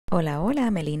Hola, hola,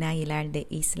 Melina Aguilar de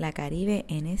Isla Caribe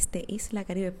en este Isla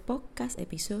Caribe Podcast,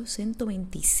 episodio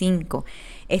 125.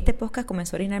 Este podcast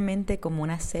comenzó originalmente como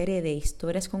una serie de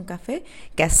historias con café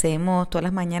que hacemos todas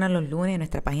las mañanas los lunes en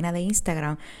nuestra página de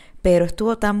Instagram, pero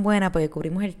estuvo tan buena porque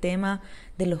cubrimos el tema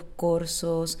de los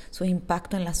corzos, sus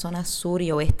impactos en la zona sur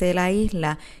y oeste de la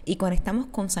isla y conectamos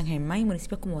con San Germán y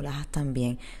municipios como Lajas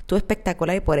también. Estuvo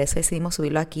espectacular y por eso decidimos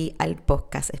subirlo aquí al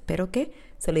podcast. Espero que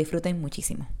se lo disfruten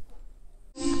muchísimo.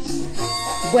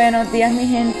 Buenos días mi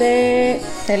gente,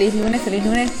 feliz lunes,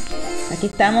 aquí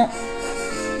estamos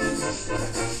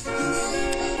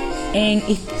en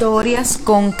Historias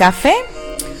con Café,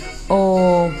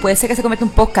 o puede ser que se convierta en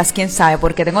un podcast, quién sabe,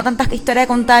 porque tengo tantas historias de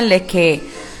contarles que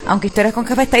aunque Historias con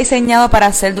Café está diseñado para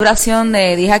hacer duración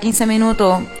de 10 a 15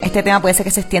 minutos, este tema puede ser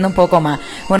que se extienda un poco más.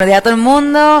 Buenos días a todo el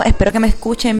mundo, espero que me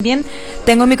escuchen bien.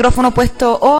 Tengo el micrófono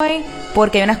puesto hoy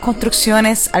porque hay unas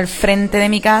construcciones al frente de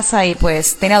mi casa y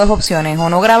pues tenía dos opciones, o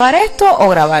no grabar esto o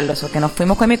grabarlo, o que nos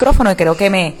fuimos con el micrófono y creo que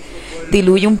me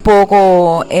diluye un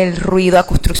poco el ruido a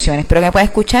construcciones. Espero que me puedan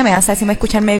escuchar, me van a saber si me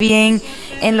escucharme bien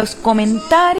en los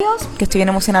comentarios, que estoy bien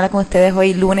emocionada con ustedes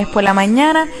hoy lunes por la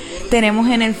mañana. Tenemos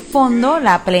en el fondo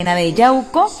la plena de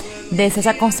Yauco de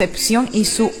César Concepción y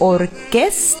su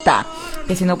orquesta,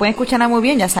 que si no pueden escucharla muy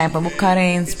bien, ya saben, pueden buscar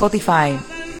en Spotify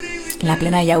la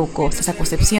plena de Yauco, César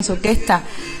Concepción, su orquesta.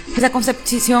 César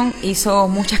Concepción hizo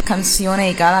muchas canciones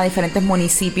dedicadas a diferentes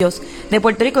municipios de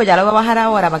Puerto Rico. Ya lo voy a bajar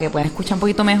ahora para que puedan escuchar un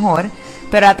poquito mejor.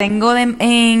 Pero la tengo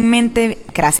en mente,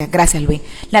 gracias Luis.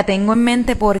 La tengo en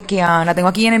mente porque, la tengo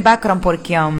aquí en el background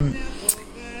porque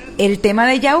el tema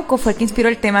de Yauco fue el que inspiró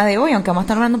el tema de hoy, aunque vamos a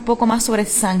estar hablando un poco más sobre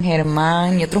San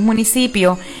Germán y otros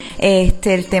municipios.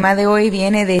 El tema de hoy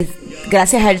viene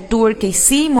gracias al tour que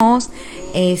hicimos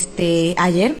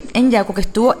ayer en Yauco, que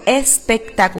estuvo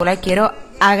espectacular. Quiero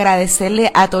agradecerle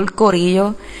a todo el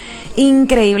corillo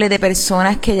increíble de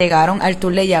personas que llegaron al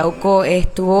tour de Yauco.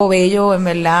 Estuvo bello, en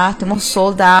verdad, estuvimos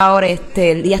sold out,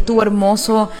 el día estuvo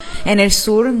hermoso en el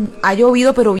sur, ha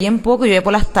llovido pero bien poco, llueve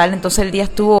por las tardes, entonces el día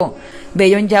estuvo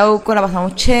bello en Yauco, la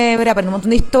pasamos chévere, aprendimos un montón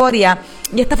de historia.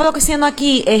 Y esta foto que estoy haciendo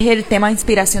aquí es el tema de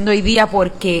inspiración de hoy día,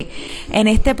 porque en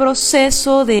este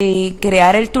proceso de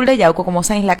crear el tour de Yauco, como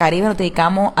saben, Isla Caribe, nos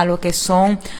dedicamos a lo que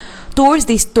son tours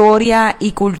de historia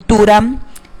y cultura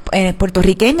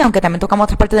puertorriqueña, aunque también tocamos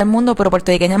otras partes del mundo, pero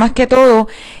puertorriqueña más que todo.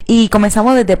 Y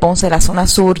comenzamos desde Ponce, la zona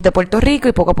sur de Puerto Rico,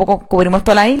 y poco a poco cubrimos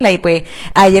toda la isla. Y pues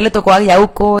ayer le tocó a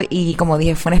Yauco y, como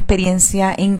dije, fue una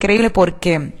experiencia increíble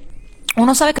porque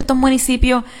uno sabe que estos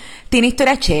municipios tienen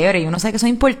historias chéveres y uno sabe que son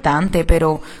importantes,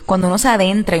 pero cuando uno se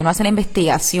adentra y uno hace la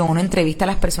investigación, uno entrevista a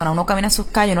las personas, uno camina a sus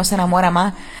calles, uno se enamora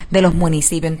más de los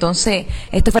municipios. Entonces,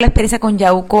 esto fue la experiencia con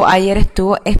Yauco. Ayer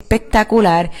estuvo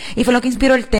espectacular y fue lo que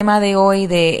inspiró el tema de hoy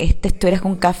de Historias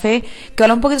con Café, que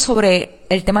habla un poquito sobre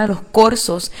el tema de los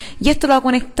corzos, y esto lo va a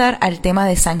conectar al tema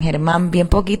de San Germán bien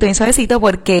poquito, bien suavecito,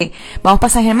 porque vamos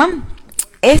para San Germán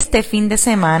este fin de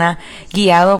semana,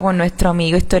 guiado por nuestro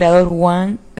amigo historiador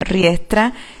Juan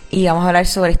Riestra, y vamos a hablar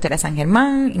sobre la historia de San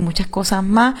Germán y muchas cosas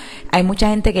más. Hay mucha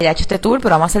gente que ya ha hecho este tour,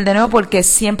 pero vamos a hacer de nuevo porque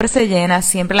siempre se llena,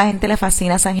 siempre la gente le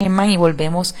fascina San Germán, y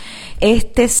volvemos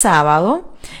este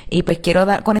sábado. Y pues quiero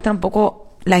conectar un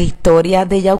poco las historias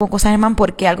de Yauco con San Germán,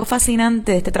 porque algo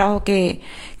fascinante de este trabajo que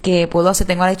puedo hacer,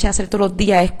 tengo la dicha de hacer todos los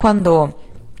días, es cuando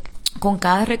con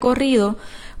cada recorrido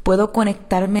puedo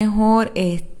conectar mejor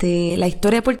la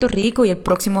historia de Puerto Rico y el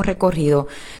próximo recorrido,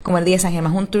 como el día de San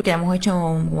Germán. Es un tour que ya hemos hecho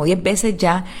como 10 veces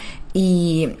ya,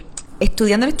 y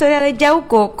estudiando la historia de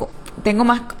Yauco tengo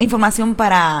más información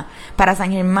para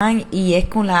San Germán, y es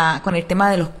con el tema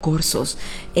de los corzos.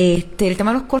 El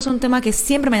tema de los corzos es un tema que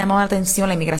siempre me ha llamado la atención,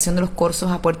 la inmigración de los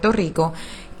corzos a Puerto Rico.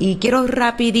 Y quiero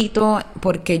rapidito,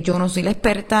 porque yo no soy la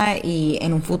experta y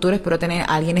en un futuro espero tener a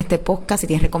alguien en este podcast. Si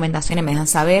tienen recomendaciones me dejan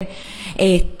saber,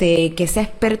 que sea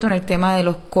experto en el tema de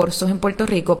los corzos en Puerto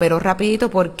Rico. Pero rapidito,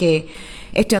 porque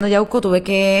estudiando Yauco tuve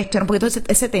que estudiar un poquito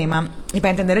ese tema, y para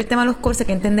entender el tema de los corzos hay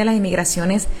que entender las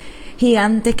inmigraciones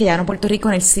gigantes que llegaron a Puerto Rico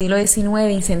en el siglo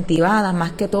XIX, incentivadas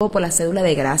más que todo por la cédula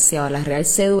de gracia o la Real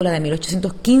Cédula de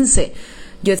 1815.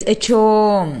 Yo he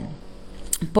hecho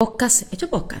podcast.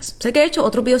 Sé que he hecho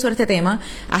otros videos sobre este tema,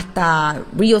 hasta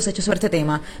reels he hecho sobre este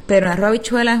tema, pero la rueda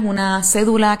habichuela es una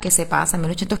cédula que se pasa en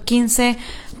 1815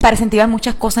 para incentivar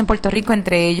muchas cosas en Puerto Rico,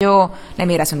 entre ellos la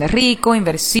inmigración de ricos,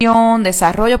 inversión,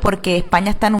 desarrollo, porque España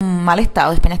está en un mal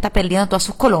estado, España está perdiendo todas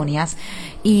sus colonias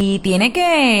y tiene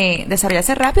que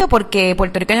desarrollarse rápido, porque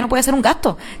Puerto Rico ya no puede hacer un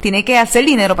gasto, tiene que hacer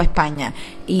dinero para España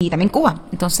y también Cuba.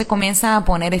 Entonces comienza a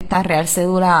poner esta Real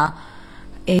Cédula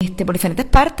por diferentes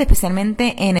partes,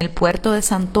 especialmente en el puerto de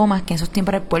San Tomás, que en esos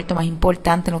tiempos era el puerto más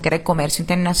importante en lo que era el comercio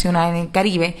internacional en el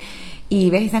Caribe. y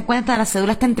ves, se dan cuenta, la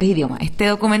cédula está en 3 idiomas. Este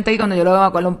documento ahí, cuando yo lo veo, me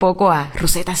acuerdo un poco a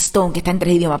Rosetta Stone, que está en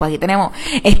 3 idiomas. Pues aquí tenemos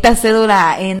esta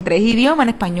cédula en 3 idiomas, en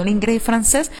español, inglés y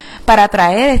francés, para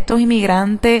traer a estos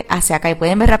inmigrantes hacia acá. Y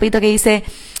pueden ver rapidito que dice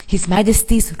His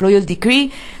Majesty's Royal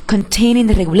Decree containing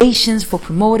the regulations for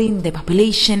promoting the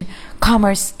population,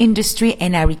 commerce, industry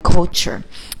and agriculture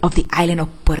of the island of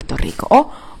Puerto Rico.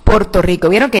 O Puerto Rico.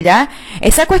 Vieron que ya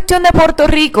esa cuestión de Puerto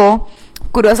Rico,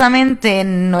 curiosamente,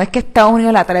 no es que Estados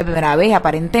Unidos la trae primera vez,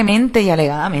 aparentemente y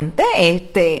alegadamente,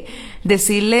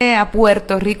 decirle a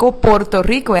Puerto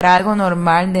Rico era algo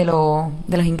normal de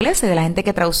los ingleses, de la gente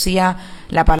que traducía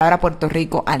la palabra Puerto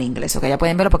Rico al inglés. Ok, ya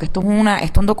pueden verlo porque esto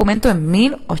es un documento de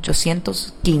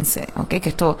 1815, ok, que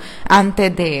esto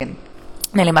antes de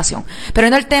la invasión. Pero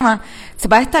viendo el tema, se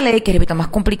va esta ley, que repito, más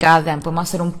complicada, podemos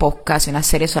hacer un podcast y una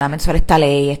serie solamente sobre esta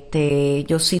ley.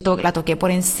 Yo cito, la toqué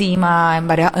por encima en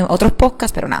otros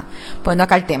podcasts, pero nada, poniendo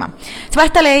acá el tema. Se va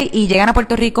esta ley y llegan a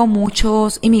Puerto Rico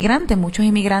muchos inmigrantes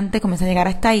comienzan a llegar a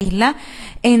esta isla,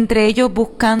 entre ellos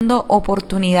buscando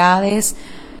oportunidades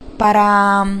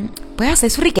para, pues,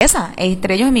 hacer su riqueza.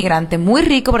 Entre ellos inmigrantes muy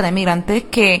ricos, pero también inmigrantes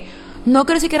que no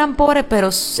quiero decir que eran pobres, pero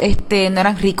no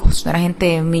eran ricos, no eran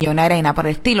gente millonaria ni nada por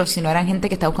el estilo, sino eran gente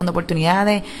que estaba buscando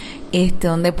oportunidades,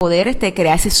 donde poder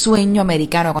crear ese sueño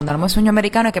americano. Cuando hablamos de sueño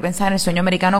americano hay que pensar en el sueño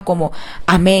americano como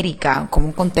América, como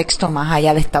un contexto más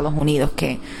allá de Estados Unidos,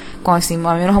 que cuando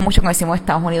decimos, a mí me enoja mucho cuando decimos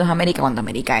Estados Unidos América, cuando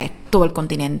América es todo el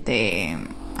continente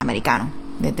americano,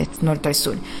 desde norte al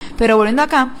sur. Pero volviendo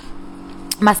acá,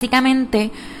 básicamente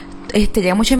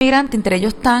llegan muchos inmigrantes, entre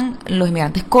ellos están los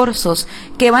inmigrantes corsos,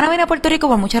 que van a venir a Puerto Rico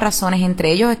por muchas razones,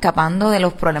 entre ellos escapando de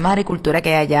los problemas de agricultura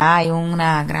que hay allá. Hay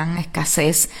una gran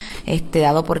escasez,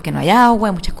 dado porque no hay agua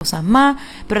y muchas cosas más,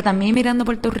 pero también inmigrando a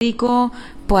Puerto Rico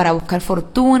para buscar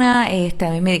fortuna,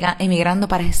 también emigrando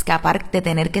para escapar de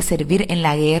tener que servir en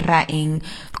la guerra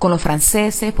con los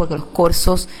franceses, porque los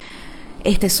corsos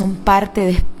son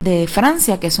parte de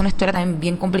Francia, que es una historia también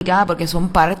bien complicada, porque son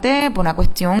parte por una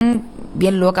cuestión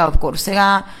bien loca.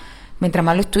 Córcega, mientras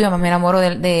más lo estudio, más me enamoro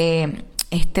de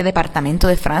este departamento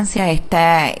de Francia,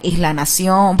 esta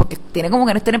isla-nación, porque tiene como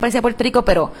que no historia en París de Puerto Rico,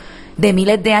 pero de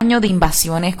miles de años de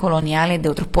invasiones coloniales de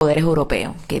otros poderes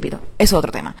europeos, que eso es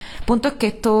otro tema. El punto es que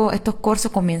estos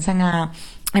corsos comienzan a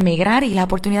emigrar, y las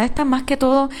oportunidades están más que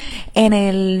todo en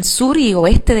el sur y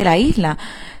oeste de la isla.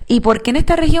 ¿Y por qué en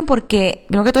esta región? Porque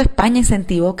primero que todo España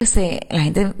incentivó que la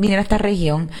gente viniera a esta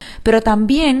región, pero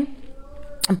también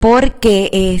porque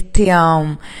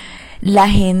la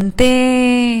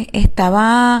gente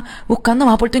estaba buscando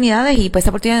más oportunidades, y pues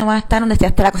esa oportunidad no va a estar donde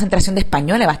está la concentración de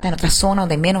españoles, va a estar en otras zonas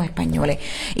de menos españoles.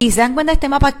 Y se dan cuenta de este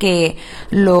mapa, que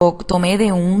lo tomé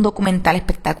de un documental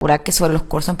espectacular que sobre los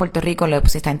corsos en Puerto Rico.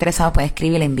 Si está interesado puede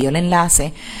escribir, le envío el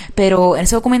enlace, pero en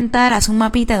ese documental hace un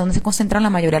mapita de donde se concentran la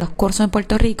mayoría de los corsos en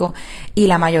Puerto Rico, y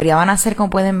la mayoría van a ser,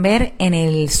 como pueden ver, en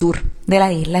el sur de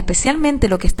la isla, especialmente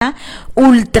lo que está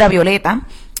ultravioleta,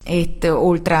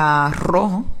 ultra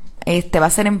rojo, va a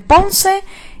ser en Ponce,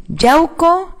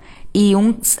 Yauco, y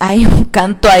hay un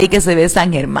canto ahí que se ve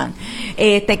San Germán.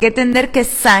 Hay que entender que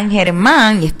San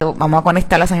Germán, y esto vamos a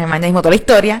conectarlo a San Germán, ya mismo toda la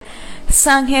historia.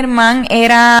 San Germán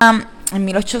era en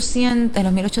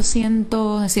los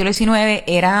 1800, del siglo XIX,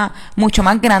 era mucho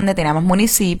más grande, tenía más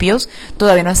municipios,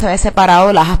 todavía no se había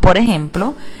separado Lajas, por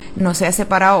ejemplo, no se había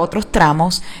separado otros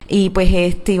tramos, y pues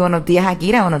buenos días,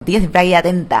 Akira, buenos días, siempre ahí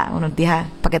atenta, buenos días,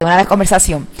 para que tenga una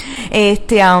conversación.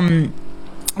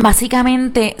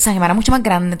 Básicamente San Germán era mucho más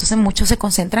grande, entonces muchos se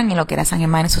concentran en lo que era San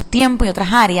Germán en esos tiempos y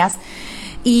otras áreas,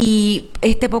 y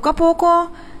poco a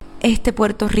poco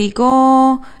Puerto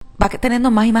Rico va teniendo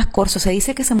más y más corsos. Se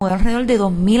dice que se mudaron alrededor de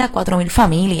 2.000 a 4.000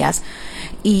 familias,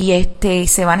 y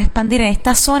se van a expandir en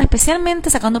esta zona,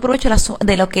 especialmente sacando provecho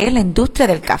de lo que es la industria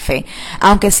del café.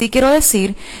 Aunque sí quiero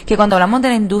decir que cuando hablamos de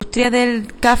la industria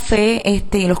del café,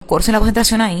 y los corsos y la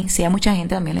concentración ahí, sí hay mucha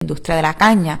gente también en la industria de la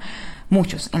caña,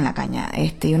 muchos en la caña,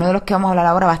 y uno de los que vamos a hablar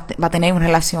ahora va a tener una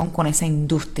relación con esa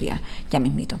industria, ya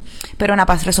mismito. Pero nada,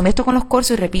 para resumir esto con los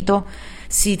corsos, y repito,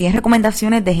 si tienes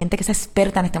recomendaciones de gente que sea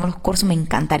experta en este tema de los corsos, me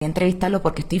encantaría entrevistarlo,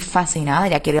 porque estoy fascinada,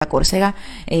 ya quiero ir a Córcega,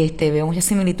 veo muchas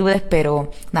similitudes,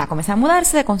 pero nada, comienzan a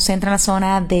mudarse, se concentran en la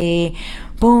zona de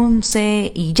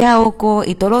Ponce y Yauco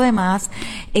y todo lo demás,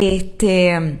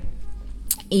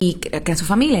 y crear su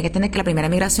familia. Hay que tener que la primera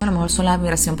migración, a lo mejor son la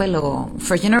migración, pues los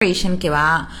first generation, que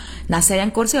va a nacer allá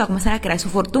en Córcega y va a comenzar a crear su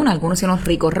fortuna. Algunos hicieron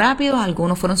ricos rápidos,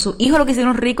 algunos fueron sus hijos los que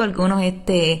hicieron ricos, algunos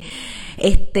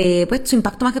pues su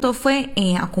impacto más que todo fue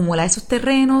acumular esos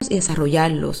terrenos y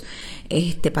desarrollarlos.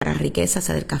 para riqueza,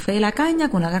 sea del café y la caña,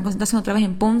 con una gran concentración otra vez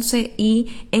en Ponce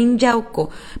y en Yauco,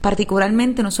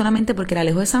 particularmente no solamente porque era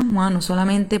lejos de San Juan, no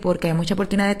solamente porque hay mucha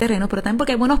oportunidad de terreno, pero también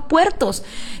porque hay buenos puertos.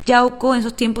 Yauco en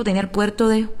esos tiempos tenía el puerto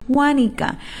de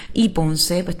Juanica y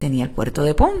Ponce pues tenía el puerto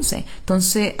de Ponce.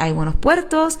 Entonces hay buenos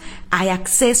puertos, hay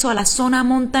acceso a la zona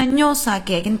montañosa,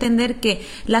 que hay que entender que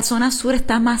la zona sur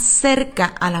está más cerca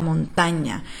a la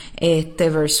montaña,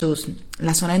 versus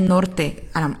la zona del norte,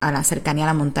 a la cercanía a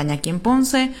la montaña. Aquí en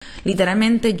Ponce,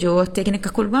 literalmente yo estoy aquí en el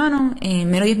casco urbano, en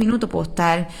menos de 10 minutos puedo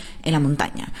estar en la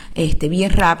montaña,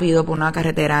 bien rápido por una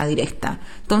carretera directa.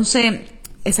 Entonces,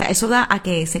 eso da a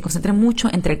que se concentre mucho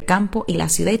entre el campo y la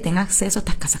ciudad y tenga acceso a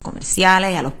estas casas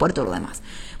comerciales, a los puertos y lo demás.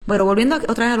 Bueno, volviendo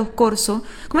otra vez a los corsos,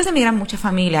 comienzan a migrar muchas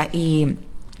familias y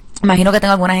imagino que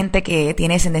tengo alguna gente que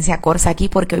tiene descendencia corsa aquí,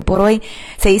 porque hoy por hoy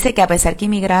se dice que a pesar que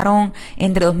inmigraron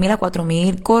entre 2.000 a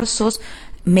 4.000 corsos,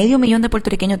 500.000 de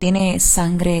puertorriqueños tiene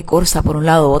sangre corsa por un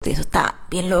lado u otro. Y eso está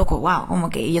bien loco, wow. Como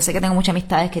que yo sé que tengo muchas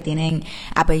amistades que tienen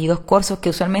apellidos corsos que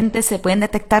usualmente se pueden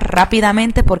detectar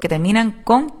rápidamente porque terminan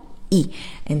con I.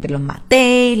 Entre los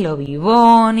Matei, los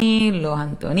Vivoni, los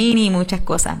Antonini y muchas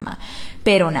cosas más.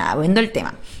 Pero nada, volviendo al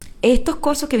tema. Estos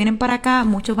corsos que vienen para acá,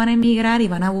 muchos van a emigrar y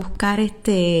van a buscar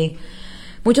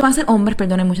muchos van a ser hombres,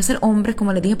 muchos ser hombres,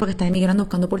 como les dije, porque están emigrando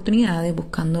buscando oportunidades,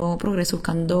 buscando progreso,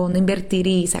 buscando dónde invertir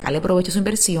y sacarle provecho a su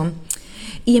inversión.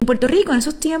 Y en Puerto Rico en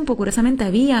esos tiempos, curiosamente,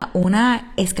 había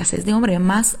una escasez de hombres,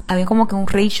 había como que un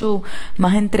ratio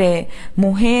más entre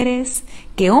mujeres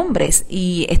que hombres,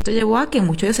 y esto llevó a que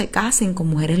muchos de ellos se casen con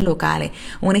mujeres locales.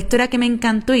 Una historia que me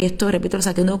encantó, y esto, repito, lo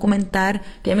saqué de un documental,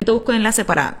 que ya me busco el enlace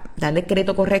para darle el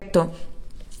crédito correcto,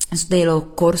 de los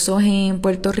corsos en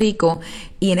Puerto Rico,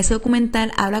 y en ese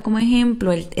documental habla como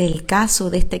ejemplo el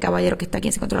caso de este caballero que está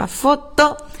aquí. Se encontró la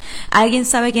foto. ¿Alguien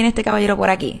sabe quién es este caballero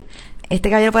por aquí? Este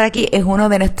caballero por aquí es uno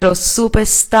de nuestros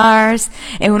superstars,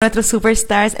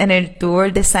 en el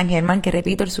Tour de San Germán, que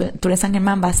repito, el Tour de San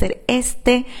Germán va a ser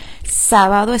este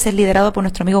sábado. Es liderado por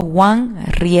nuestro amigo Juan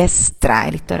Riestra,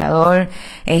 el historiador,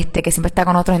 que siempre está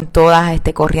con nosotros en todas,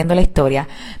 corriendo la historia.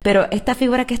 Pero esta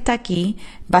figura que está aquí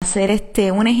va a ser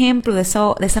un ejemplo de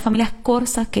esas familias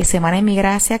corsas que se van a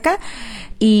emigrar hacia acá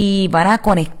y van a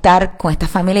conectar con esta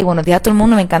familia. Y buenos días a todo el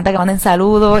mundo, me encanta que manden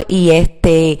saludos, y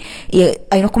hay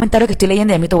unos comentarios que estoy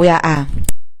leyendo y a mí te voy a...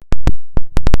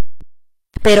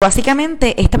 Pero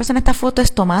básicamente esta persona, esta foto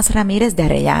es Tomás Ramírez de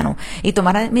Arellano, y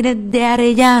Tomás Ramírez de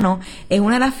Arellano es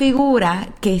una de las figuras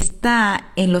que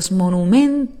está en los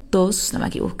monumentos, déjame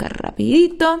aquí buscar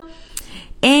rapidito,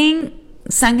 en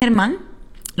San Germán.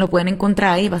 Lo pueden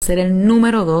encontrar ahí, va a ser el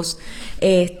número 2,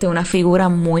 una figura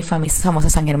muy famosa de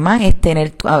San Germán.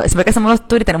 Siempre que hacemos los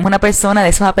tours y tenemos una persona de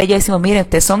esos apellidos, decimos, miren,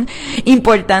 ustedes son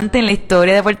importantes en la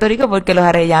historia de Puerto Rico porque los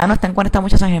arellanos están conectados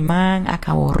mucho a San Germán, a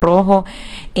Cabo Rojo,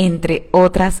 entre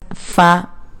otras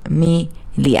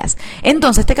familias.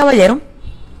 Entonces, este caballero,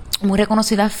 muy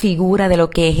reconocida figura de lo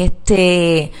que es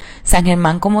San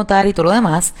Germán como tal y todo lo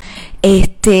demás,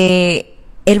 él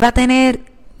va a tener,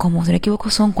 como si no me equivoco,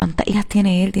 ¿cuántas hijas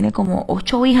tiene él? Tiene como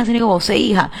 8 hijas, tiene como 6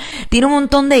 hijas. Tiene un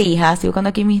montón de hijas. Estoy buscando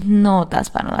aquí mis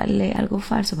notas para no darle algo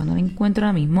falso, para no lo encuentro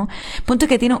ahora mismo. El punto es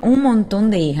que tiene un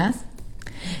montón de hijas.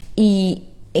 Y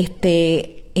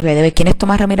y voy a ver quién es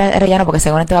Tomás Ramírez Arellano, porque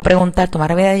seguramente te va a preguntar. Tomás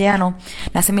Ramírez Arellano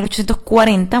nace en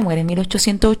 1840, muere en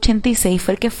 1886,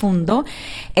 fue el que fundó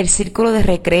el Círculo de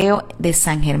Recreo de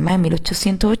San Germán en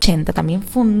 1880, también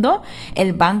fundó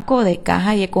el Banco de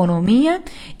Caja y Economía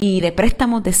y de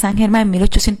Préstamos de San Germán en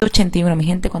 1881. Mi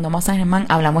gente, cuando vamos a San Germán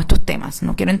hablamos de estos temas.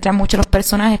 No quiero entrar mucho en los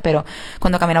personajes, pero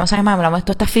cuando caminamos a San Germán hablamos de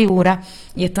todas estas figuras,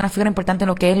 y esto es una figura importante en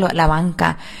lo que es la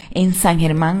banca en San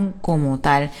Germán como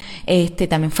tal.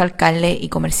 También fue alcalde y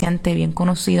comerciante bien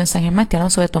conocido en San Germán. Estoy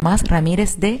hablando sobre Tomás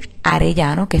Ramírez de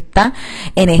Arellano, que está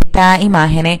en estas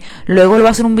imágenes. Luego le voy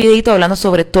a hacer un videito hablando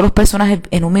sobre todos los personajes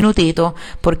en un minutito,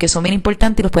 porque son bien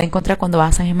importantes y los puedes encontrar cuando vas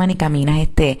a San Germán y caminas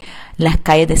las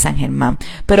calles de San Germán.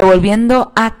 Pero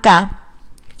volviendo acá,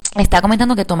 está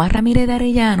comentando que Tomás Ramírez de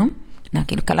Arellano,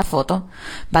 aquí buscar la foto,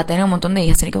 va a tener un montón de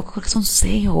hijas. Creo que son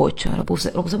 6 o 8. Lo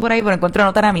puse por ahí, pero encuentro la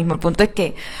nota ahora mismo. El punto es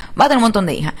que va a tener un montón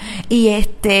de hijas.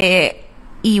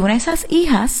 Y una de esas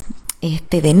hijas,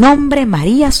 de nombre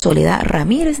María Soledad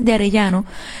Ramírez de Arellano,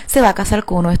 se va a casar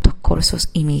con uno de estos corsos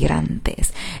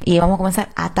inmigrantes. Y vamos a comenzar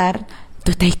a atar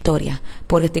toda esta historia.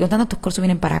 Porque estoy contando, estos cursos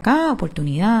vienen para acá,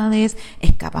 oportunidades,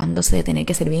 escapándose de tener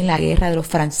que servir en la guerra de los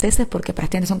franceses, porque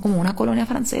prácticamente son como una colonia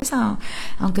francesa,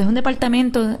 aunque es un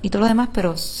departamento y todo lo demás,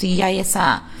 pero sí hay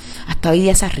hasta hoy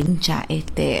día esa rincha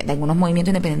de algunos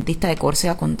movimientos independentistas de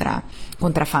Córcega contra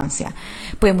Francia.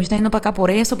 Pues muchos están yendo para acá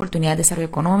por eso, oportunidades de desarrollo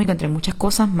económico, entre muchas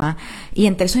cosas más. Y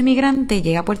entre esos inmigrantes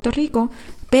llega a Puerto Rico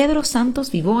Pedro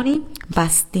Santos Vivoni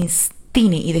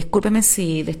Battistini, y discúlpeme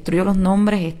si destruyo los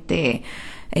nombres,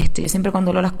 yo siempre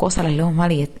cuando leo las cosas las leo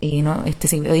mal y no,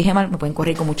 si lo dije mal me pueden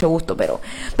corregir con mucho gusto, pero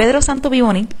Pedro Santos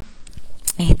Vivoni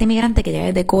es este migrante que llega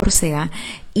desde Córcega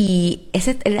y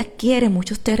él adquiere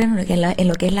muchos terrenos en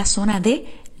lo que es la zona de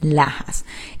Lajas.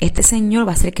 Este señor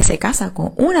va a ser que se casa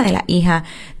con una de las hijas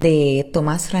de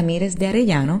Tomás Ramírez de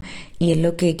Arellano, y es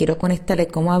lo que quiero conectarle,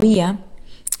 cómo había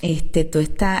toda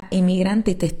esta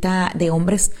inmigrante de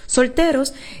hombres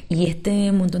solteros y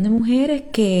este montón de mujeres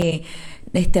que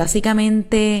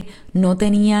básicamente no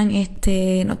tenían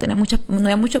no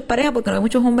había muchas parejas porque no había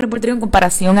muchos hombres en Puerto Rico en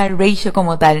comparación al ratio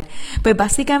como tal. Pues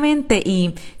básicamente,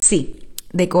 y sí,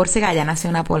 de Córcega ya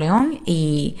nació Napoleón,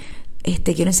 y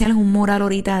quiero enseñarles un mural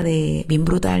ahorita bien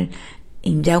brutal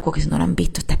en Yauco, que si no lo han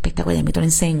visto está espectacular, ya me lo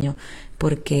enseño,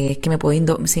 porque es que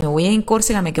si me voy en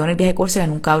Córcega me quedo en el viaje de Córcega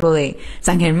en un cabro de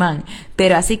San Germán.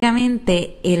 Pero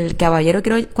básicamente el caballero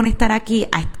que quiero conectar aquí,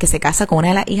 que se casa con una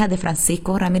de las hijas de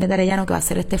Francisco Ramírez de Arellano, que va a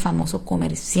ser este famoso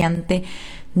comerciante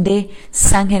de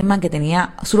San Germán, que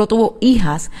solo tuvo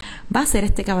hijas, va a ser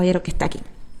este caballero que está aquí.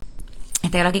 Este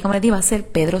caballero aquí, como les digo, va a ser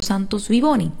Pedro Santos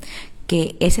Vivoni,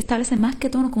 que él se establece más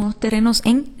que todo con unos terrenos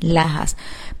en Lajas.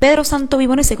 Pedro Santos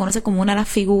Vivoni se conoce como una de las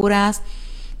figuras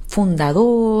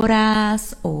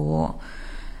fundadoras o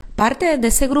parte de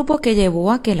ese grupo que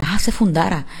llevó a que Lajas se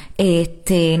fundara. No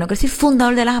quiero decir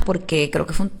fundador de Lajas porque creo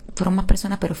que fueron más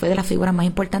personas, pero fue de las figuras más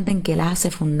importantes en que Lajas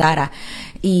se fundara.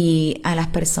 Y a las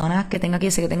personas que tengo aquí,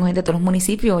 sé que tengo gente de todos los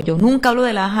municipios, yo nunca hablo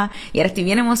de Lajas y ahora estoy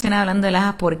bien emocionada hablando de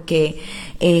Lajas porque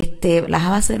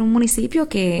Lajas va a ser un municipio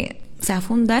que se va a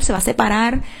fundar, se va a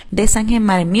separar de San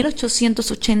Germán en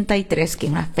 1883, que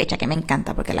es una fecha que me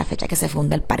encanta porque es la fecha que se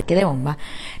funda el Parque de Bomba.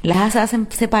 Lajas se va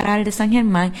a separar de San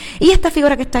Germán, y esta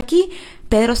figura que está aquí,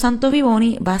 Pedro Santos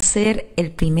Vivoni, va a ser el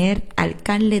primer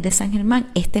alcalde de San Germán,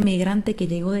 este migrante que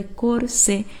llegó de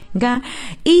Córcega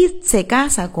y se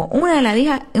casa con una de las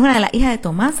hijas de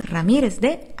Tomás Ramírez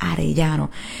de Arellano.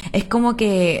 Es como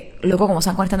que, loco, como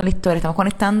están conectando la historia, estamos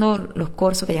conectando los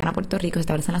corsos que llegan a Puerto Rico, se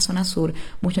establecen en la zona sur,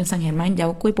 mucho en San Germán,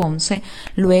 Yauco y Ponce,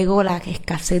 luego la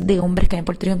escasez de hombres que hay en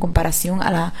Puerto Rico en comparación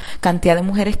a la cantidad de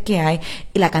mujeres que hay,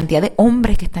 y la cantidad de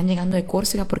hombres que están llegando de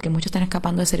Córcega porque muchos están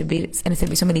escapando de servir en el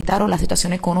servicio militar o la situación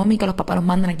económica, los papás los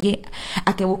mandan aquí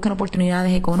a que busquen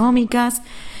oportunidades económicas,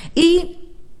 y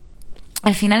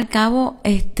al fin y al cabo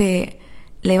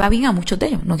le va bien a muchos de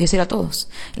ellos, no quiero decir a todos,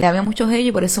 le va bien a muchos de ellos,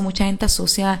 y por eso mucha gente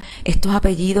asocia estos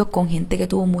apellidos con gente que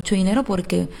tuvo mucho dinero,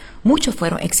 porque muchos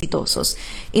fueron exitosos,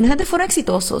 y no solamente fueron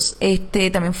exitosos,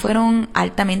 también fueron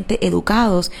altamente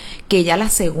educados, que ya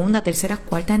las segunda, tercera,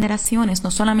 cuarta generaciones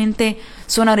no solamente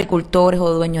son agricultores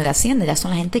o dueños de hacienda, ya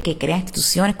son la gente que crea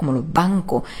instituciones como los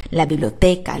bancos, las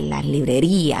bibliotecas, las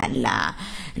librerías,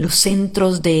 los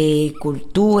centros de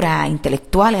cultura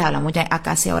intelectuales. Hablamos ya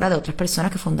casi ahora de otras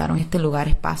personas que fundaron este lugar,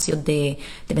 espacios de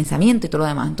pensamiento y todo lo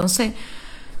demás. Entonces,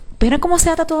 pero cómo se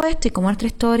trata todo esto y cómo nuestra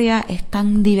historia es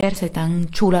tan diversa y tan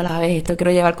chula a la vez. Esto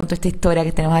quiero llevar con toda esta historia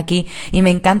que tenemos aquí, y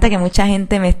me encanta que mucha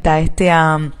gente me está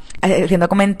haciendo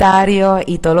comentarios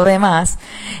y todo lo demás.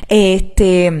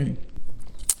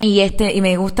 Y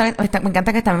me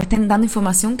encanta que también me estén dando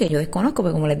información que yo desconozco,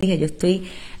 porque como les dije, yo estoy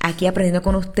aquí aprendiendo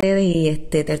con ustedes y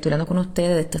tertuliando con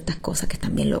ustedes de todas estas cosas que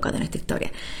están bien locas de nuestra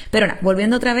historia. Pero nada,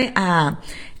 volviendo otra vez a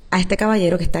este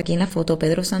caballero que está aquí en la foto,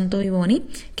 Pedro Santos Vivoni,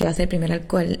 que va a ser el primer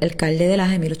alcalde de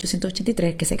Lajas en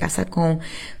 1883, que se casa con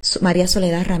María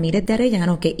Soledad Ramírez de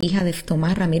Arellano, que es hija de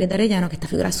Tomás Ramírez de Arellano, que esta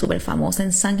figura súper famosa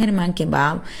en San Germán,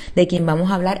 de quien vamos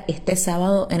a hablar este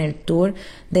sábado en el tour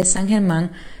de San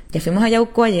Germán. Ya fuimos a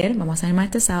Yauco ayer, vamos a San Germán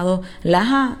este sábado.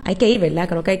 Lajas, hay que ir, ¿verdad?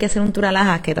 Creo que hay que hacer un tour a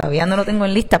Lajas, que todavía no lo tengo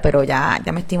en lista, pero ya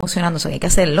me estoy emocionando, o sea, hay que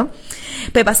hacerlo.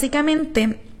 Pues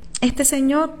básicamente, este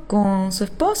señor con su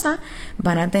esposa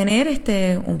van a tener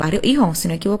varios hijos, si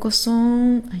no me equivoco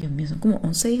son como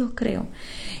 11 hijos, creo.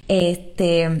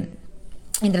 Entre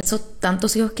esos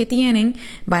tantos hijos que tienen,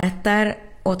 van a estar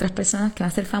otras personas que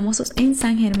van a ser famosos en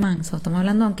San Germán. Estamos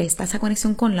hablando, aunque está esa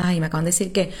conexión con Laja, y me acaban de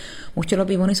decir que muchos de los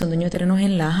Vivoni son dueños de terrenos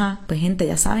en Laja. Pues gente,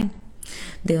 ya saben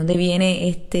de dónde viene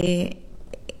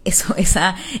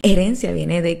esa herencia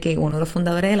viene de que uno de los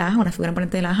fundadores de la AJA, una figura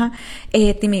importante de la AJA, es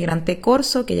este inmigrante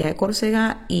corso que llega de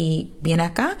Córcega y viene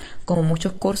acá, como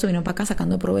muchos corsos, vino para acá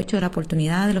sacando provecho de la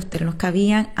oportunidad de los terrenos que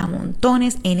habían a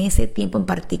montones en ese tiempo en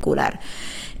particular.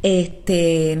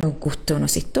 Nos gustó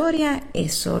nuestra historia,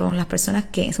 fueron las personas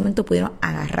que en ese momento pudieron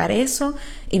agarrar eso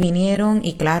y vinieron,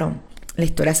 y claro, la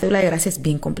historia de Cédula de Gracia es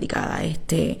bien complicada,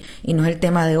 y no es el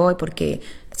tema de hoy, porque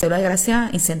Cédula de Gracia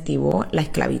incentivó la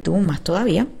esclavitud más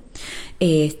todavía.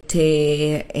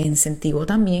 Incentivó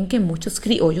también que muchos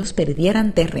criollos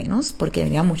perdieran terrenos, porque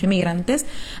venían muchos inmigrantes,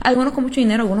 algunos con mucho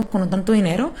dinero, algunos con no tanto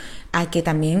dinero, a que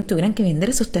también tuvieran que vender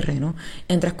esos terrenos,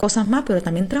 entre otras cosas más, pero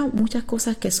también trae muchas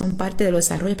cosas que son parte de los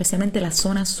desarrollos, especialmente la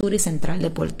zona sur y central de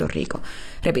Puerto Rico.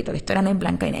 Repito, la historia no es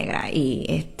blanca y negra,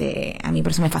 y a mí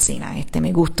por eso me fascina,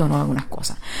 me gusta o no algunas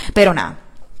cosas, pero nada.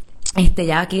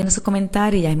 Ya aquí viendo sus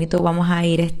comentarios, ya mismo vamos a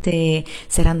ir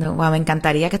cerrando. Bueno, me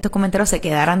encantaría que estos comentarios se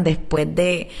quedaran después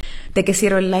de que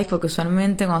cierro el live, porque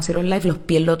usualmente cuando cierro el live los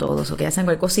pierdo todos, o que hacen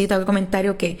cualquier cosita, cualquier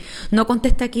comentario que no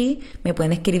conteste aquí, me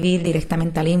pueden escribir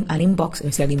directamente al inbox,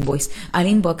 al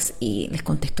inbox, y les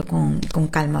contesto con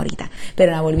calma ahorita.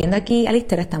 Pero nada, volviendo aquí a la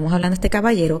historia, estamos hablando de este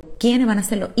caballero, quiénes van a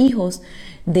ser los hijos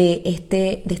de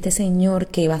este señor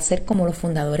que va a ser como los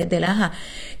fundadores de la AJA,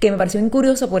 que me pareció bien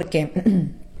curioso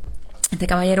porque este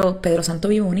caballero, Pedro Santo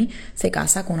Biboni, se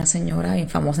casa con una señora bien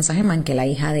famosa en San Germán, que es la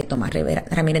hija de Tomás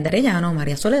Ramírez de Arellano,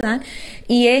 María Soledad,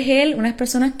 y es él una de las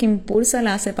personas que impulsa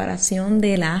la separación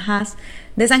de las AJAs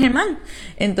de San Germán.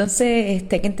 Entonces,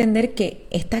 hay que entender que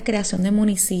esta creación de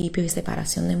municipios y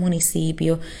separación de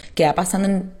municipios que va pasando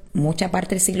en mucha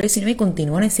parte del siglo XIX y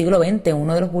continúa en el siglo XX.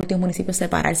 Uno de los últimos municipios a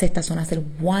separarse, esta zona es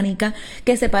Juanica,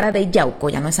 que separa de Yauco,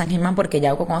 ya no es San Germán, porque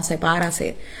Yauco cuando se separa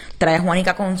se trae a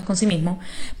Juanica con sí mismo,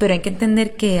 pero hay que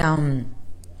entender que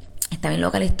está bien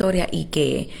loca la historia, y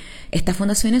que estas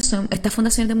fundaciones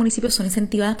de municipios son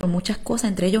incentivadas por muchas cosas,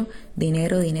 entre ellos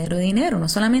dinero, no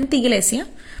solamente iglesia,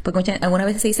 porque algunas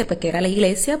veces se dice pues que era la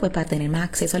iglesia pues para tener más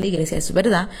acceso a la iglesia, eso es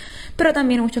verdad, pero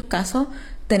también en muchos casos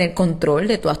tener control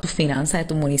de todas tus finanzas de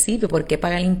tu municipio. ¿Por qué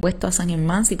pagar el impuesto a San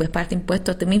Germán si puedes pagarte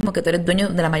impuestos a ti mismo, que tú eres dueño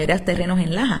de la mayoría de los terrenos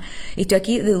en Laja? Y estoy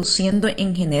aquí deduciendo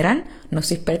en general, no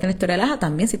soy experta en la historia de Laja.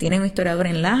 También si tienen un historiador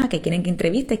en Laja que quieren que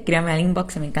entreviste, escríbame al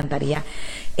inbox, me encantaría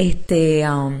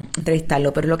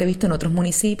entrevistarlo. Pero es lo que he visto en otros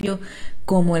municipios,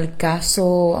 como el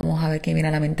caso, vamos a ver qué viene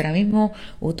a la mente ahora mismo,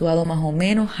 Utuado más o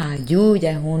menos,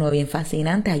 Jayuya es uno bien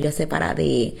fascinante. Jayuya se separa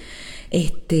de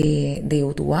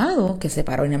Utuado, que se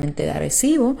separó originalmente de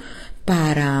Arecibo,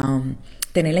 para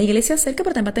tener la iglesia cerca,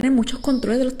 pero también va a tener muchos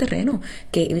controles de los terrenos,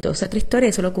 que toda esa otra historia,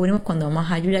 eso lo cubrimos cuando vamos a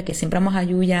Jayuya, que siempre vamos a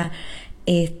Jayuya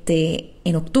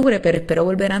en octubre, pero espero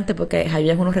volver antes, porque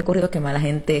Jayuya es unos recorridos que más la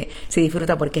gente se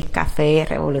disfruta, porque es café,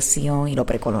 revolución y lo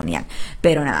precolonial.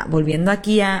 Pero nada, volviendo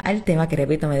aquí al tema, que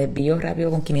repito, me desvío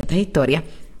rápido con 500 historias.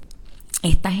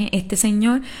 Este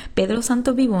señor, Pedro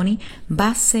Santos Biboni, va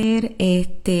a ser,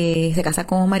 se casa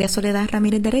con María Soledad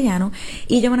Ramírez de Arellano,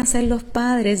 y ellos van a ser los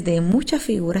padres de muchas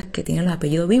figuras que tienen los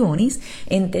apellidos Bibonis.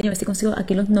 Entre ellos, a ver si consigo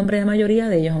aquí los nombres de la mayoría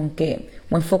de ellos, aunque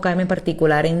voy a enfocarme en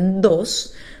particular en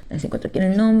dos. A ver si encuentro aquí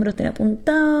el nombre, los tenía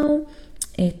apuntado.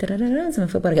 Se me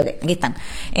fue por aquí. Okay, aquí están.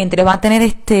 Entre van a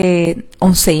tener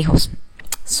 11 hijos.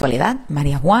 Soledad,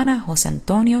 María Juana, José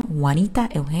Antonio, Juanita,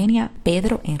 Eugenia,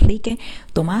 Pedro, Enrique,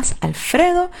 Tomás,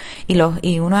 Alfredo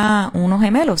y unos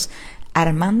gemelos,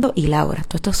 Armando y Laura.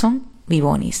 Todos estos son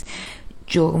Bibonis.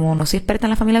 Yo, como no soy experta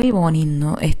en la familia Biboni,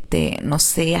 no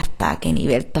sé hasta qué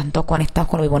nivel tanto conectados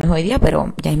con los Bibonis hoy día,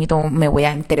 pero ya mismo me voy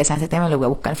a interesar en ese tema, le voy a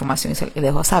buscar información y se les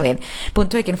dejo saber.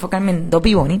 Punto de que quiero enfocarme en dos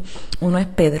Biboni. Uno es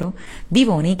Pedro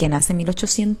Biboni, que nace en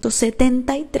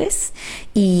 1873,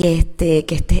 y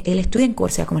él estudia en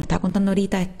Córcega, como le estaba contando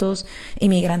ahorita, estos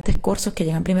inmigrantes corsos que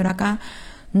llegan primero acá.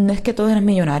 No es que todos eran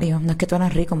millonarios, no es que todos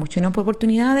eran ricos, muchos vinieron por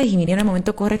oportunidades y vinieron en el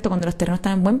momento correcto, cuando los terrenos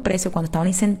estaban en buen precio, cuando estaban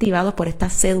incentivados por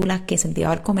estas cédulas que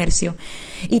incentivaban el comercio,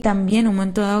 y también en un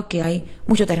momento dado que hay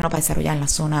mucho terreno para desarrollar en la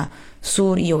zona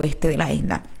sur y oeste de la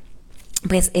isla.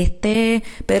 Pues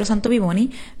Pedro Santo Biboni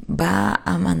va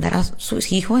a mandar a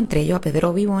sus hijos, entre ellos a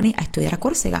Pedro Biboni, a estudiar a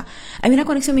Córcega. Hay una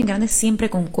conexión bien grande siempre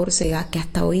con Córcega, que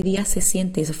hasta hoy día se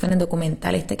siente, y eso fue en el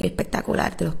documental que es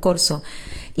espectacular, de los corsos.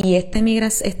 Y esta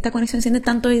conexión se siente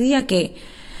tanto hoy día que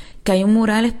hay un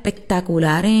mural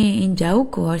espectacular en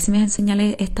Yauco. A ver si me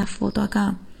enseñarle esta foto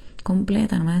acá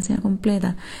completa, no me voy a enseñar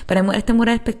completa, pero este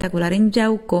mural espectacular en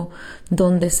Yauco,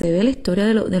 donde se ve la historia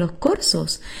de los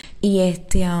corsos, y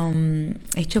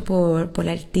hecho por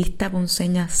la artista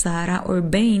ponceña Sara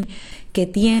Urbain, que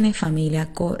tiene familia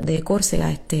de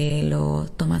Córcega,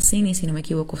 los Tomasini, si no me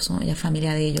equivoco, son ya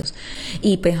familia de ellos.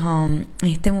 Y pues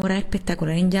este mural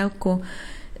espectacular en Yauco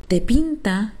te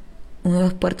pinta uno de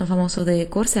los puertos famosos de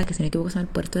Córcega, que si no me equivoco se llama el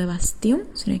puerto de Bastión,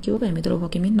 si no me equivoco, ya me lo busco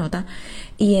aquí en mis notas,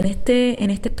 y en este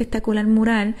espectacular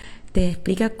mural te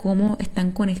explica cómo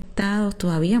están conectados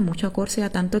todavía mucho a Córcega,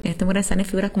 tanto que en este mural salen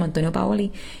figuras como Antonio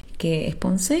Paoli, que es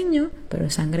ponceño, pero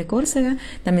de sangre Córcega.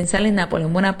 También sale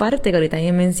Napoleón Bonaparte, que ahorita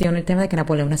también menciono el tema de que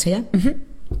Napoleón nació allá.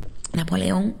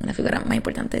 Napoleón, una figura más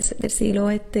importante del siglo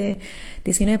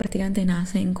XIX, prácticamente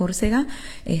nace en Córcega,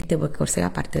 porque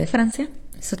Córcega parte de Francia,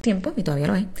 esos tiempos, y todavía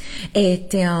lo es.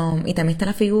 Y también está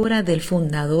la figura del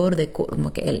fundador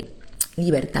como que el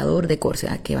libertador de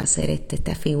Córcega, que va a ser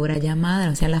esta figura llamada,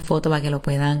 no sé la foto para que lo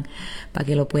puedan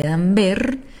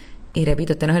ver. Y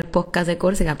repito, este no es el podcast de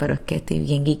Córcega, pero es que estoy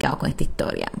bien geekado con esta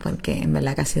historia, porque en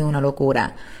verdad que ha sido una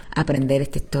locura aprender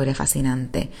esta historia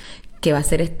fascinante, que va a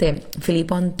ser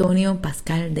Filippo Antonio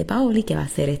Pascal de Paoli, que va a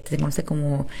ser se conoce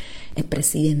como el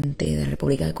presidente de la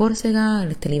República de Córcega,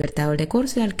 libertador de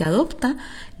Córcega, el que adopta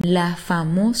la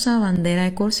famosa bandera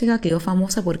de Córcega, que quedó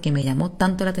famosa porque me llamó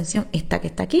tanto la atención esta que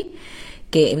está aquí,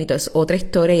 que es otra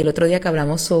historia. Y el otro día que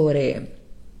hablamos sobre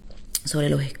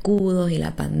los escudos y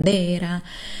la bandera,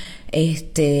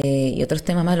 y otros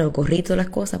temas más, los gorritos, las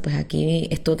cosas, pues aquí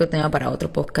es otro tema para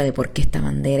otro podcast de por qué esta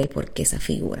bandera y por qué esa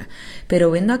figura. Pero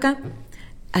viendo acá,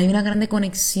 hay una grande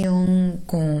conexión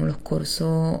con los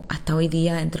corzos hasta hoy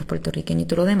día entre los puertorriqueños y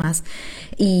todo lo demás.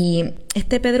 Y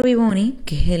Pedro Vivoni,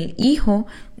 que es el hijo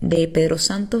de Pedro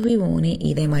Santos Vivoni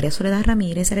y de María Soledad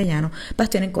Ramírez Arellano,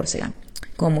 bastión en Córcega,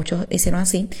 como muchos hicieron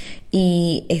así,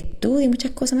 y estudia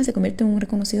muchas cosas más, se convierte en un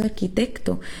reconocido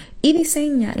arquitecto y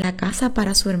diseña la casa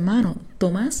para su hermano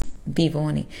Tomás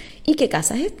Vivoni. ¿Y qué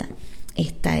casa es esta?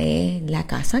 Esta es la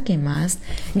casa que más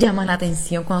llama la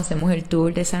atención cuando hacemos el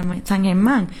tour de San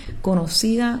Germán,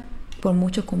 conocida por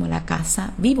muchos como la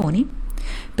casa Vivoni,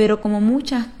 pero como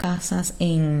muchas casas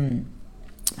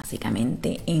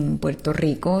básicamente en Puerto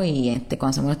Rico, y cuando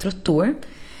hacemos nuestros tours,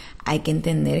 hay que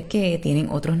entender que tienen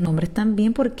otros nombres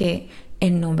también, porque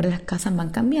el nombre de las casas van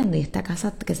cambiando, y esta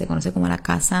casa que se conoce como la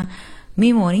casa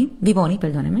Vivoni,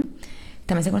 perdónenme,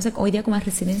 también se conoce hoy día como la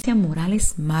Residencia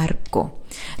Morales Marco.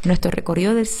 Nuestro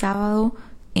recorrido del sábado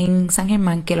en San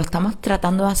Germán, que lo estamos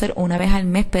tratando de hacer una vez al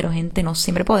mes, pero gente, no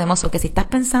siempre podemos, o que si estás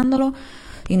pensándolo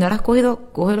y no lo has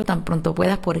cogido, cógelo tan pronto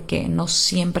puedas, porque no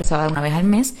siempre se va a dar una vez al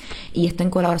mes, y esto en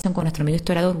colaboración con nuestro amigo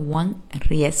historiador Juan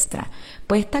Riestra.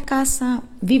 Pues esta casa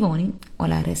Vivoni, o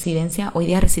la residencia, hoy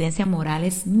día Residencia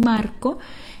Morales Marco,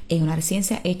 es una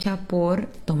residencia hecha por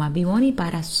Tomás Vivoni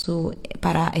Pedro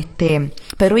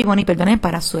Vivoni,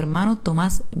 para su hermano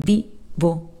Tomás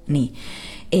Vivoni.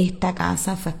 Esta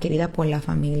casa fue adquirida por la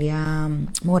familia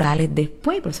Morales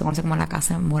después, por eso se conoce como la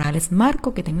casa Morales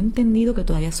Marco, que tengo entendido que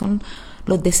todavía son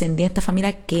los descendientes de esta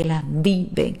familia que la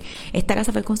viven. Esta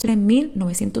casa fue construida en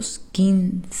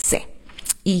 1915.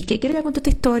 ¿Y qué quiero que contar esta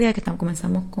historia? Que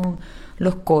comenzamos con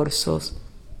los corzos,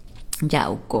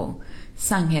 Yauco,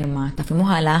 San Germán, hasta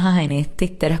fuimos a Lajas en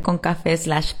Historias con Café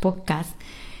 / podcast.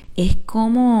 Es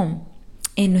como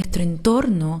en nuestro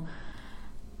entorno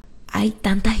hay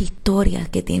tantas historias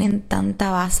que tienen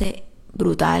tanta base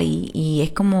brutal, y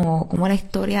es como la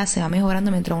historia se va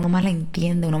mejorando mientras uno más la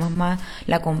entiende, uno más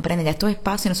la comprende. Ya estos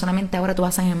espacios, no solamente ahora tú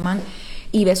vas a San Germán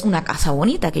y ves una casa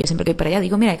bonita, que yo siempre que voy para allá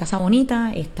digo, mira, hay casa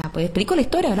bonita, pues explico la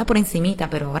historia, ¿verdad? Por encimita,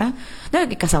 pero ahora, no,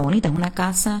 que casa bonita, es una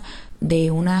casa de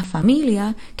una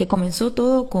familia que comenzó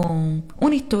todo con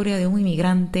una historia de un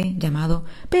inmigrante llamado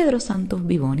Pedro Santos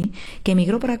Vivoni, que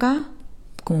emigró para acá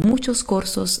como muchos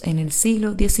corzos en el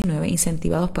siglo XIX,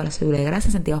 incentivados por la seguridad de gracia,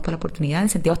 incentivados por la oportunidad,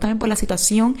 incentivados también por la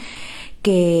situación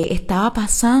que estaba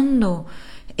pasando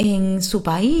en su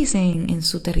país, en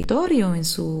su territorio, en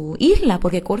su isla,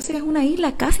 porque Córcega es una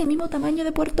isla casi el mismo tamaño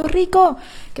de Puerto Rico,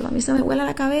 que a mí se me vuela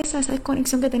la cabeza esa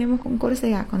desconexión que tenemos con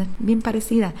Córcega, bien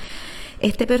parecida.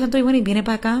 Pedro Santos Vivoni viene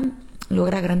para acá,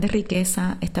 logra grandes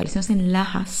riquezas, estableciéndose en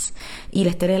Lajas, y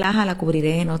la historia de Lajas la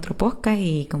cubriré en otro podcast,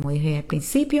 y como dije al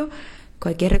principio,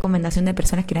 cualquier recomendación de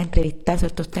personas que quieran entrevistar sobre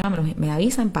estos temas me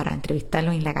avisan para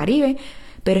entrevistarlos en la Caribe.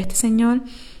 Pero este señor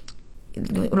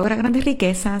logra grandes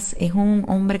riquezas, es un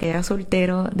hombre que llega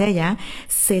soltero de allá,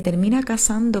 se termina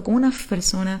casando con una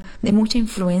persona de mucha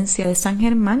influencia de San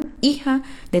Germán, hija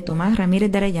de Tomás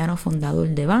Ramírez de Arellano, fundador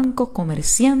de bancos,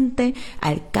 comerciante,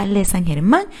 alcalde de San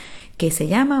Germán, que se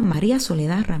llama María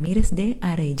Soledad Ramírez de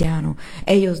Arellano.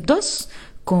 Ellos dos,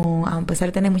 a pesar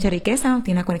de tener mucha riqueza,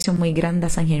 tienen una conexión muy grande a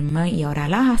San Germán y ahora a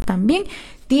Lajas también.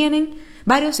 Tienen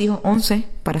varios hijos, 11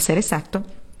 para ser exacto.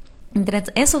 Entre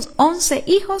esos 11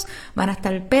 hijos van a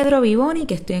estar Pedro Vivoni,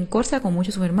 que estudia en Córcega con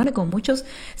muchos de sus hermanos, con muchos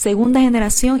segunda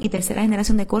generación y tercera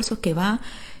generación de corzos, que va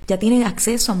ya tiene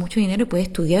acceso a mucho dinero y puede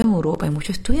estudiar en Europa. Y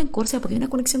muchos estudian en Córcega porque hay una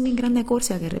conexión bien grande a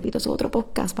Córcega, que repito, es otro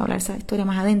podcast para hablar de esa historia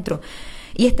más adentro.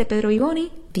 Y Pedro Vivoni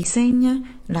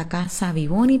diseña la casa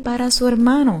Vivoni para su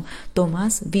hermano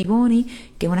Tomás Vivoni,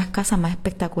 que es una de las casas más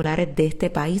espectaculares de este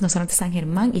país, no solamente San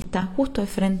Germán, y está justo al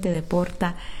frente de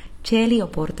Porta Cheli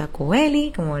o Porta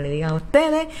Coeli, como le digan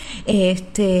ustedes. Es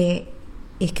que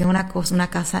es una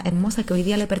casa hermosa que hoy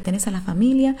día le pertenece a la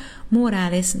familia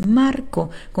Morales Marco,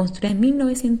 construida en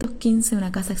 1915,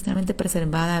 una casa extremadamente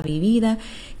preservada, vivida,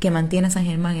 que mantiene a San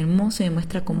Germán hermoso y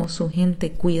demuestra cómo su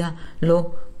gente cuida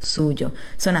lo suyo.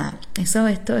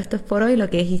 Esto es por hoy,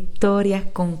 lo que es historias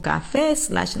con café,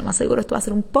 lo más seguro esto va a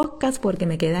ser un podcast porque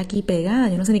me quedé aquí pegada,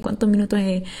 yo no sé ni cuántos minutos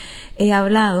he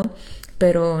hablado,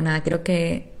 pero nada, creo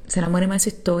que se enamoren más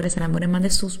de su historia, se enamoren más de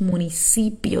sus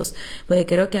municipios, porque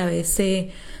creo que a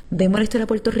veces vemos la historia de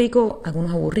Puerto Rico,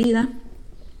 algunos aburrida,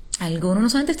 algunos no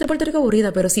solamente la historia de Puerto Rico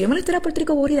aburrida, pero si vemos la historia de Puerto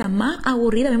Rico aburrida, más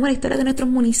aburrida vemos la historia de nuestros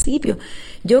municipios.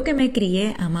 Yo que me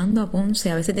crié amando a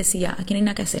Ponce, a veces decía, aquí no hay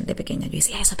nada que hacer de pequeña. Yo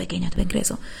decía, eso pequeña, ¿tú crees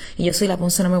eso? Y yo soy la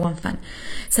Ponce number one fan.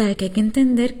 ¿Sabes? Que hay que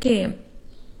entender que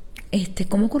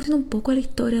cómo ocurrió un poco la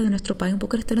historia de nuestro país, un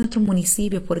poco la historia de nuestros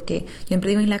municipios, porque yo siempre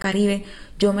digo en la Caribe,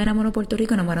 yo me enamoro de Puerto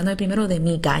Rico enamorándome primero de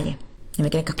mi calle, y me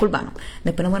quedé en casco urbano,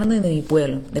 después enamorándome de mi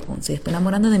pueblo, de Ponce, después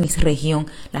enamorándome de mi región,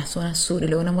 la zona sur, y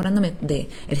luego enamorándome del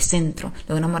centro,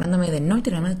 luego enamorándome del norte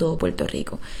y enamorándome de todo Puerto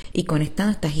Rico, y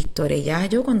conectando estas historias. Ya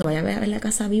yo cuando vaya a ver la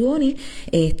casa Vivoni,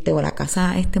 o la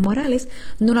casa Morales,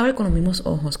 no la voy a ver con los mismos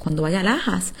ojos. Cuando vaya a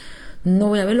Lajas, no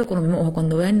voy a verlo con los mismos ojos.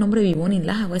 Cuando vea el nombre Vivoni en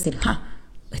Lajas, voy a decir,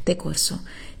 curso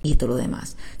y todo lo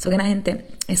demás. Que la gente,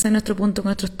 ese es nuestro punto con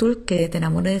nuestros tours, que te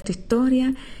enamores de tu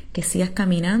historia, que sigas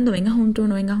caminando, vengas a un tour,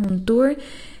 no vengas a un tour,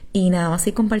 y nada más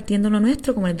ir compartiendo lo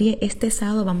nuestro. Como les dije, este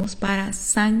sábado vamos para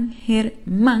San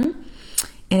Germán,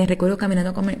 en el recorrido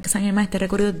Caminando con San Germán, este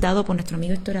recorrido dado por nuestro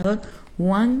amigo historiador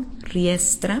Juan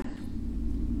Riestra.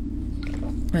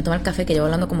 Me tomo el café, que llevo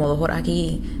hablando como 2 horas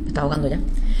aquí, me está ahogando ya.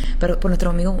 Pero por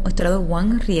nuestro amigo historiador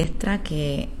Juan Riestra,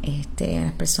 que es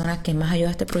las personas que más ayuda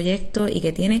a este proyecto y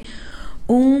que tiene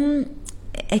un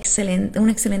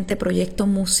excelente proyecto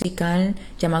musical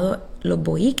llamado Los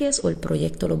Boiques, o el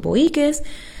proyecto Los Boiques.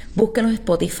 Búsquenlo en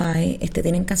Spotify,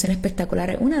 tienen canciones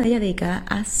espectaculares, una de ellas dedicada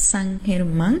a San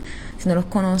Germán. Si no los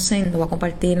conocen, lo voy a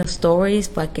compartir en los stories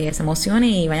para que se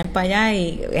emocionen y vayan para allá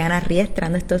y vean a Riestra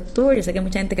dando estos tours. Yo sé que hay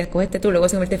mucha gente que escoge este tour, luego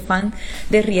se convierte fan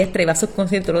de Riestra y va a sus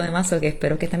conciertos y lo demás, que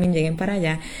espero que también lleguen para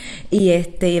allá. Y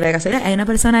para casualidad, hay una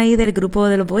persona ahí del grupo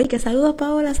de los Boys que saludos,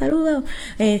 Paola, saludos.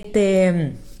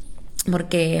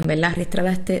 Porque en verdad Riestra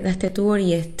da este tour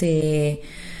y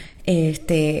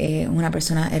una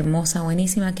persona hermosa,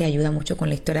 buenísima, que ayuda mucho con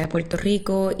la historia de Puerto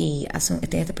Rico y hace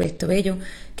este proyecto bello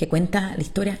que cuenta la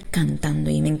historia cantando,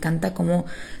 y me encanta cómo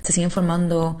se siguen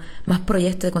formando más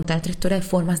proyectos de contar nuestra historia de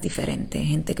formas diferentes,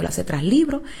 gente que lo hace tras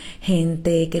libros,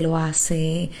 gente que lo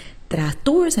hace tras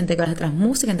tours, gente que lo hace tras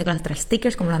música, gente que lo hace tras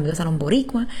stickers como los amigos Salón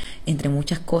Boricua, entre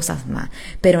muchas cosas más.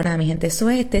 Pero nada, mi gente, eso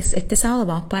es, este sábado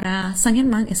vamos para San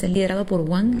Germán. Ese es liderado por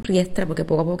Juan Riestra, porque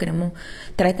poco a poco queremos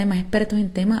traer más expertos en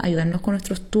temas, ayudarnos con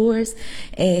nuestros tours,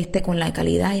 con la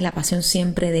calidad y la pasión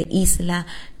siempre de Isla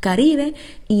Caribe.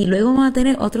 Y luego vamos a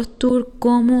tener otros tours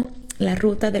como la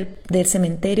ruta del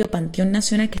cementerio Panteón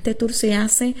Nacional, que este tour se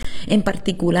hace en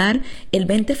particular el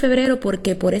 20 de febrero,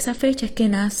 porque por esa fecha es que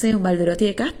nace Valdoriotti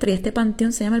de Castro, y este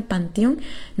panteón se llama el Panteón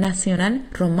Nacional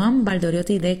Román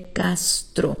Valdoriotti de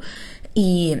Castro.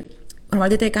 Y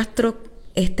Valdoriotti de Castro,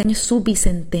 este año es su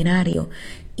bicentenario.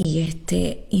 Y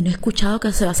no he escuchado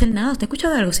que se va a hacer nada. ¿Usted ha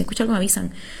escuchado algo? Si he escuchado algo, me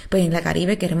avisan. Pues en la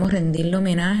Caribe queremos rendirle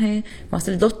homenaje. Vamos a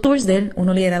hacer 2 tours de él,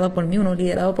 uno liderado por mí, uno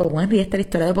liderado por Juan Riestra, el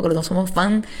historiador, porque los dos somos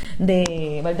fan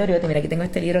de Valdoriotti. Mira, aquí tengo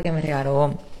este libro que me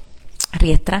regaló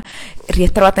Riestra.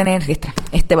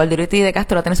 Valdoriotti de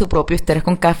Castro va a tener su propio Historias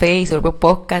con Café y su propio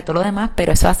podcast y todo lo demás,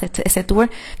 pero eso hace ese tour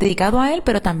dedicado a él,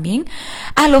 pero también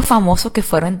a los famosos que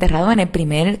fueron enterrados en el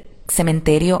primer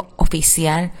cementerio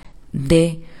oficial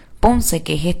de Ponce,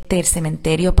 que es el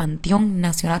cementerio Panteón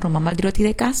Nacional Román Valdoriotti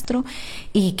de Castro,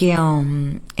 y que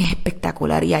es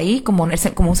espectacular. Y ahí, como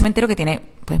un cementerio que tiene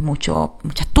pues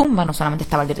muchas tumbas, no solamente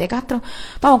está Valdoriotti de Castro,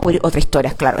 vamos a cubrir otras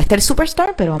historias, claro. Este es el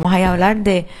Superstar, pero vamos a ir a hablar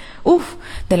de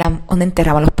donde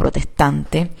enterraban los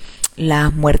protestantes, la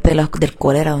muerte del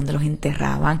cólera, donde los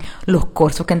enterraban, los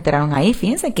corzos que enterraron ahí.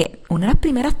 Fíjense que una de las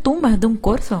primeras tumbas es de un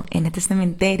corzo en este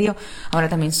cementerio. Ahora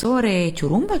también sobre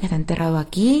Churumba, que está enterrado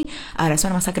aquí. Ahora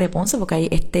sobre la masacre de Ponce, porque hay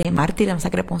mártir de la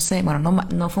masacre de Ponce. Bueno,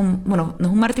 no es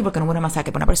un mártir porque no hubo una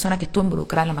masacre, pero una persona que estuvo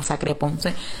involucrada en la masacre de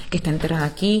Ponce, que está enterrada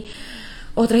aquí.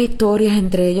 Otras historias,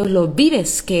 entre ellos los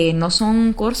Vives, que no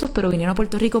son corzos, pero vinieron a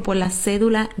Puerto Rico por la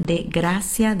cédula de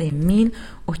gracia de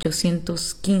 1800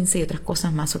 815 y otras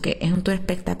cosas más. Ok, es un tour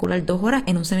espectacular, 2 horas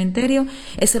en un cementerio.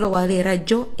 Ese lo voy a liderar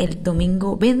yo el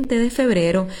domingo 20 de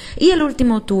febrero. Y el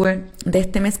último tour de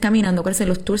este mes caminando, que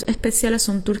los tours especiales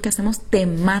son tours que hacemos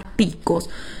temáticos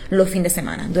los fines de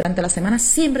semana. Durante la semana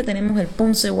siempre tenemos el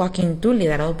Ponce Walking Tour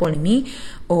liderado por mí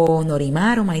o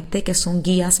Norimar o Maite, que son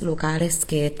guías locales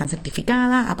que están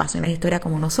certificadas, apasionadas de historia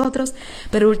como nosotros.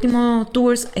 Pero el último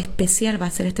tour especial va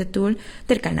a ser este tour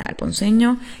del carnaval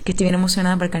ponceño, que estoy bien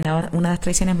emocionada por el carnaval, una de las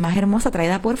tradiciones más hermosas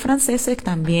traída por franceses,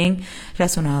 también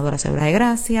relacionado a la Cebra de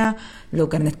Gracia, los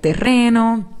carnes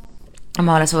terreno.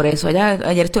 Vamos a hablar sobre eso.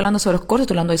 Ayer estoy hablando sobre los corsos,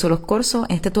 estoy hablando hoy sobre los corsos.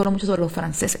 En este estoy hablando mucho sobre los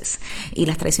franceses y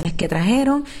las tradiciones que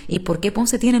trajeron y por qué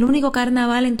Ponce tiene el único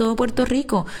carnaval en todo Puerto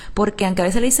Rico. Porque aunque a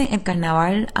veces le dicen el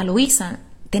carnaval a Luisa,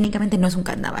 técnicamente no es un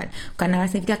carnaval. Un carnaval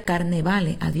significa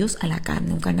carnevale, adiós a la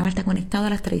carne. Un carnaval está conectado a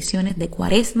las tradiciones de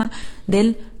Cuaresma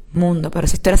del mundo, pero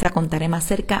esa historia se la contaré más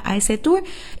cerca a ese tour.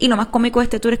 Y lo más cómico de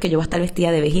este tour es que yo voy a estar vestida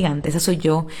de vejigante. Esa soy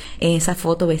yo en esa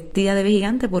foto, vestida de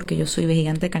vejigante, porque yo soy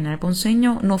vejigante del carnaval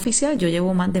ponceño no oficial. Yo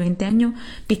llevo más de 20 años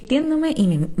vistiéndome y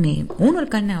me uno al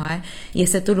carnaval, y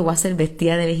ese tour lo voy a hacer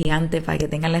vestida de vejigante para que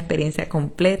tengan la experiencia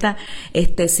completa.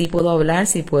 Sí puedo hablar,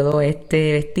 sí puedo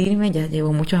vestirme, ya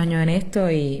llevo muchos años en esto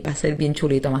y va a ser bien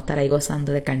chulito, vamos a estar ahí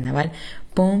gozando de carnaval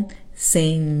ponceño.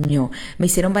 Me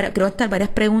hicieron varias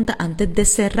preguntas antes de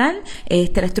cerrar.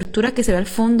 La estructura que se ve al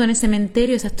fondo en el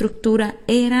cementerio, esa estructura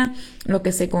era lo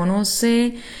que se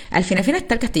conoce, al final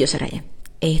está el Castillo Serrayes.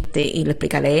 Y lo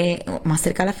explicaré más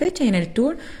cerca a la fecha y en el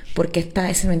tour por qué está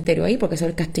ese cementerio ahí, porque es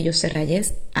el Castillo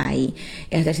Serrayes ahí.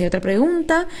 La tercera otra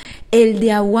pregunta, el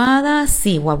de Aguada,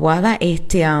 sí, Aguada,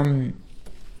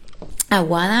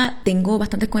 Aguada tengo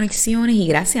bastantes conexiones y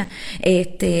gracias,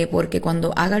 porque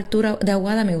cuando haga el tour de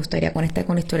Aguada me gustaría conectar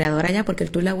con la historiadora allá, porque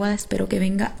el tour de Aguada espero que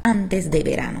venga antes de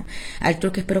verano, al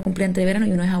tour que espero cumplir antes de verano,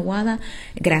 y uno es Aguada,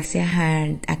 gracias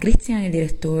a Cristian, el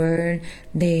director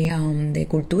de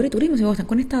Cultura y Turismo, si están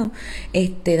conectados,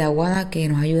 de Aguada, que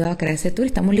nos ha ayudado a crear ese tour.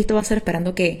 Estamos listos a hacer,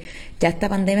 esperando que ya esta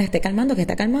pandemia esté calmando,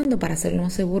 para hacerlo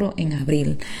más seguro en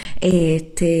abril.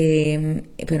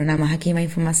 Pero nada más, aquí más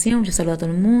información. Yo saludo a todo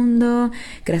el mundo.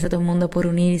 Gracias a todo el mundo por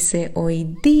unirse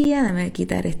hoy día. Dame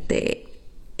quitar este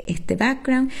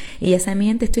background. Y ya saben, mi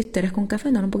gente, esto es Historias con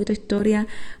Café, dar un poquito de historia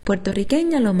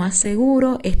puertorriqueña, lo más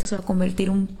seguro. Esto se va a convertir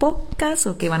en un podcast,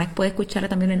 o que van a poder escuchar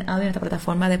también en audio en esta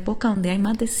plataforma de podcast, donde hay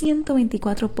más de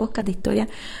 124 podcasts de historia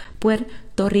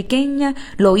puertorriqueña.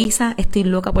 Lo hice, estoy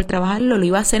loca por trabajarlo, lo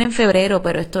iba a hacer en febrero,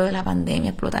 pero esto de la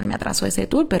pandemia, explotar, me atrasó ese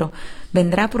tour, pero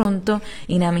vendrá pronto.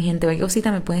 Y nada, mi gente, cualquier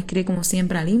cosita me pueden escribir como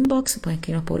siempre al inbox, pueden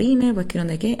escribirnos por email, pueden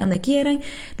escribir donde quieran.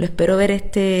 Lo espero ver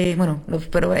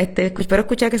espero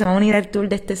escuchar que se va a unir al tour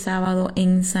de este sábado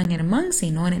en San Germán,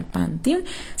 si no en el Panteón,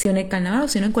 si no en el Carnaval, o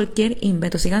si no en cualquier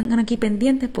invento. Sigan aquí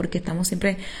pendientes, porque estamos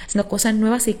siempre haciendo cosas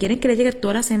nuevas. Si quieren que les llegue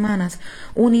todas las semanas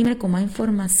un email con más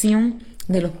información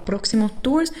de los próximos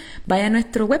tours, vaya a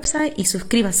nuestro website y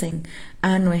suscríbase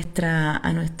a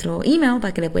nuestro email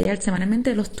para que le pueda llegar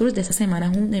semanalmente los tours de esa semana.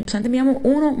 Solamente enviamos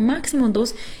uno, máximo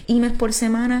 2 emails por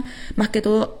semana, más que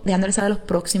todo dejándoles saber los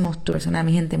próximos tours. Nada,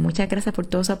 mi gente, muchas gracias por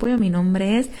todo su apoyo. Mi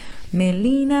nombre es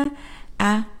Melina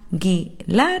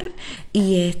Aguilar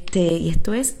y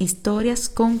esto es Historias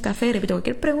con Café. Repito,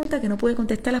 cualquier pregunta que no pude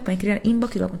contestar las pueden escribir en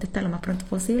inbox y lo voy a contestar lo más pronto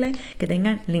posible. Que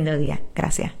tengan lindo día.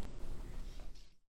 Gracias.